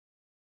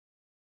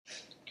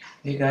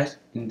Hey guys,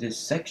 in this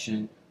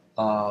section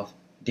of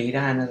data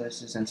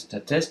analysis and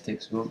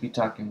statistics, we'll be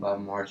talking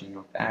about margin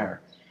of error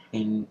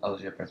in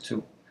Algebra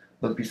 2.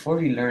 But before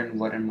we learn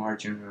what a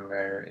margin of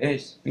error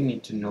is, we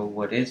need to know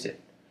what is it.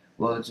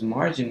 Well, it's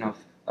margin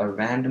of a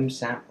random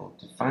sample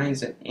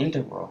defines an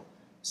interval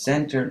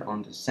centered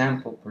on the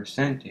sample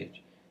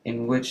percentage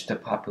in which the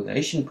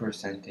population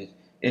percentage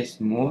is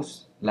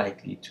most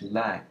likely to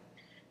lie.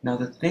 Now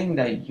the thing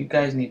that you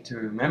guys need to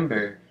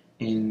remember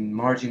in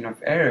margin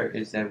of error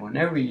is that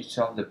whenever you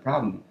solve the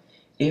problem,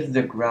 if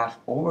the graph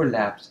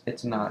overlaps,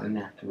 it's not an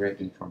accurate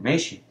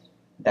information.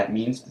 That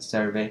means the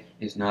survey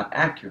is not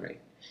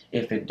accurate.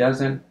 If it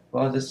doesn't,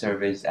 well, the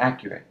survey is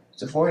accurate.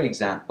 So for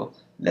example,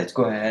 let's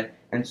go ahead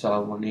and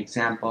solve one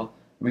example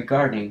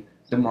regarding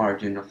the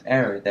margin of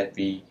error that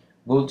we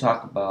will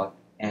talk about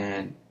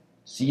and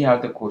see how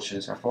the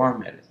questions are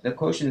formatted. The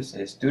question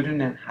says,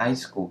 student in high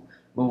school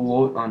will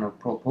vote on a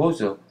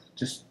proposal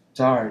to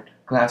start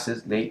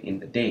classes late in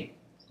the day.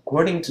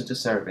 According to the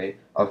survey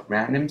of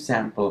random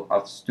sample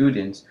of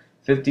students,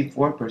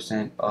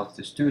 54% of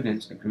the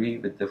students agree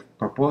with the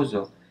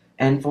proposal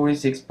and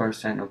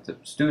 46% of the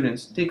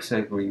students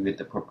disagree with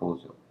the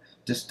proposal.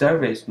 The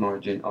survey's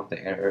margin of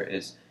the error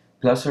is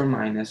plus or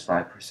minus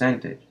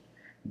 5%.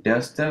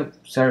 Does the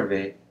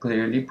survey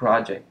clearly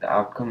project the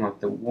outcome of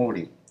the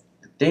voting?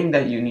 The thing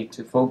that you need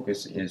to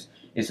focus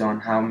is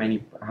on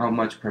how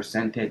much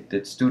percentage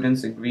did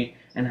students agree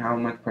and how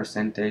much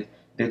percentage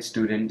did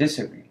students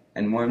disagree.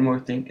 And one more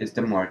thing is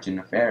the margin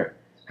of error.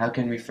 How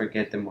can we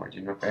forget the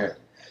margin of error?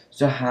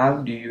 So how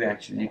do you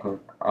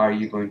are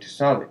you going to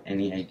solve it?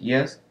 Any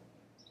ideas?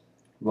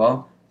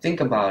 Well, think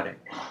about it.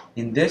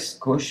 In this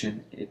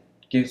question, it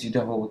gives you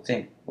the whole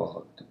thing.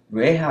 Well, the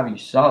way how you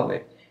solve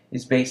it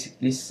is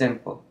basically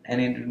simple,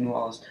 and it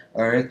involves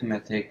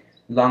arithmetic,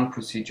 long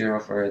procedure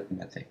of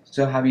arithmetic.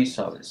 So how do you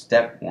solve it?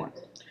 Step 1.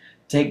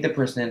 Take the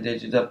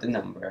percentages of the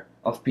number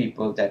of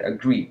people that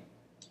agree.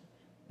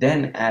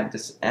 Then add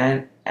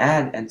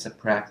and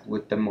subtract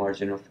with the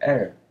margin of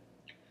error.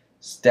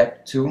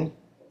 Step 2.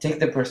 Take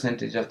the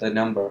percentage of the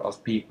number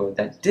of people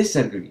that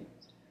disagree.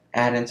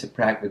 Add and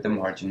subtract with the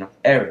margin of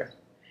error.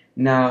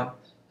 Now,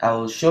 I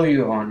will show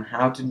you on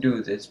how to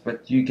do this,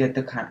 but you get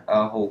the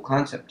whole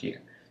concept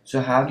here. So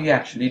how do you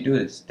actually do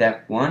this?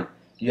 Step 1,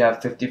 you have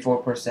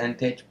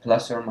 54%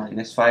 plus or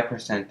minus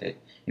 5%.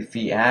 If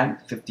we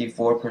add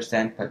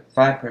 54% plus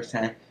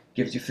 5%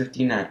 gives you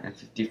 59, and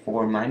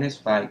 54 minus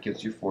 5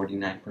 gives you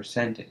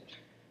 49%.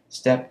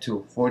 Step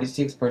 2,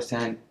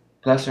 46%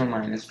 plus or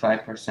minus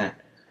 5%.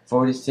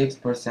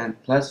 46%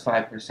 plus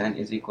 5%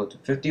 is equal to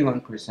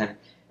 51%,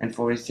 and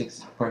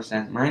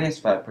 46% minus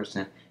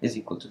 5% is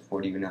equal to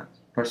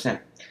 49%.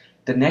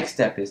 The next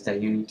step is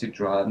that you need to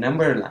draw a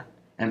number line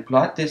and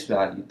plot this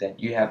value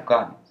that you have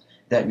gotten.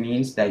 That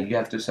means that you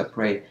have to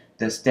separate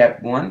the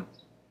step 1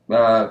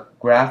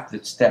 graph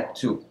with step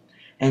 2,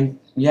 and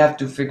you have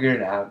to figure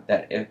it out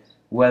that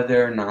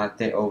whether or not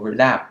they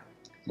overlap.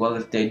 Well,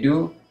 if they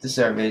do, the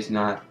survey is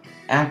not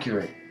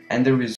accurate, and the result